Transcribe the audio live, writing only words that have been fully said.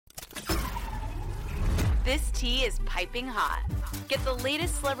This tea is piping hot. Get the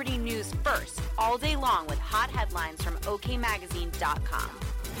latest celebrity news first all day long with hot headlines from okmagazine.com.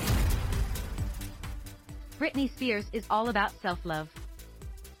 Britney Spears is all about self-love.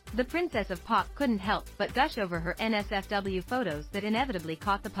 The princess of pop couldn't help but gush over her NSFW photos that inevitably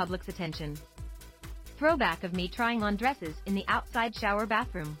caught the public's attention. Throwback of me trying on dresses in the outside shower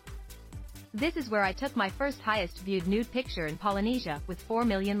bathroom. This is where I took my first highest viewed nude picture in Polynesia with 4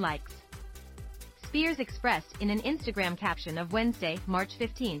 million likes. Spears expressed in an Instagram caption of Wednesday, March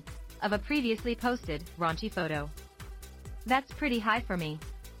 15th, of a previously posted, raunchy photo. "That's pretty high for me,"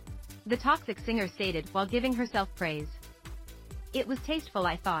 the toxic singer stated while giving herself praise. "It was tasteful,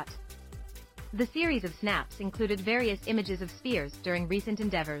 I thought." The series of snaps included various images of Spears during recent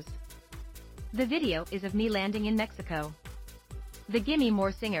endeavors. "The video is of me landing in Mexico," the Gimme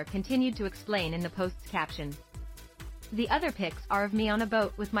More singer continued to explain in the post's caption. "The other pics are of me on a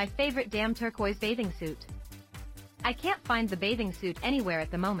boat with my favorite damn turquoise bathing suit. I can't find the bathing suit anywhere at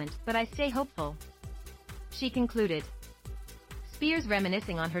the moment, but I stay hopeful," she concluded. Spears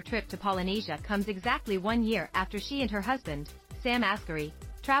reminiscing on her trip to Polynesia comes exactly 1 year after she and her husband, Sam Asghari,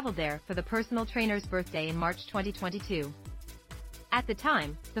 traveled there for the personal trainer's birthday in March 2022. At the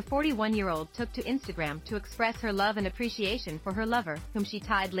time, the 41-year-old took to Instagram to express her love and appreciation for her lover, whom she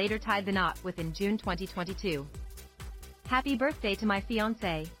later tied the knot with in June 2022. "Happy birthday to my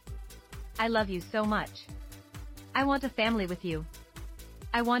fiancé. I love you so much. I want a family with you.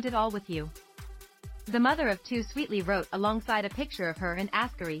 I want it all with you," the mother of two sweetly wrote alongside a picture of her and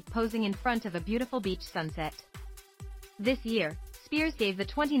Asghari posing in front of a beautiful beach sunset. This year, Spears gave the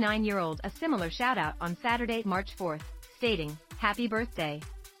 29-year-old a similar shout-out on Saturday, March 4th, stating, "Happy birthday.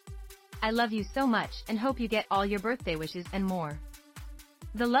 I love you so much and hope you get all your birthday wishes and more."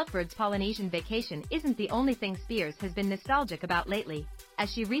 The lovebirds' Polynesian vacation isn't the only thing Spears has been nostalgic about lately, as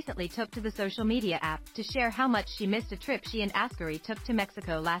she recently took to the social media app to share how much she missed a trip she and Asghari took to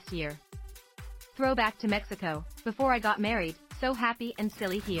Mexico last year. "Throwback to Mexico, before I got married, so happy and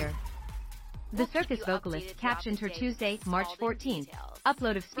silly here." The circus vocalist captioned her Tuesday, March 14th,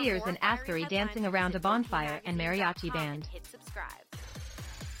 upload of Spears and Asghari dancing around a bonfire and mariachi band.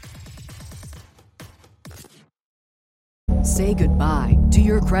 Say goodbye to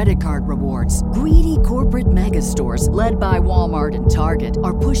your credit card rewards. Greedy corporate mega stores, led by Walmart and Target,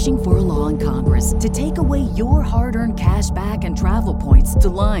 are pushing for a law in Congress to take away your hard-earned cash back and travel points to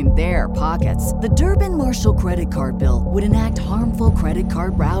line their pockets. The Durbin-Marshall credit card bill would enact harmful credit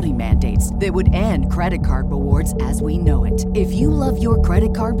card routing mandates that would end credit card rewards as we know it. If you love your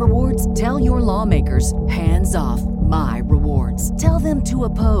credit card rewards, tell your lawmakers, hands off my rewards. Tell them to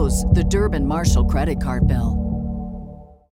oppose the Durbin-Marshall credit card bill.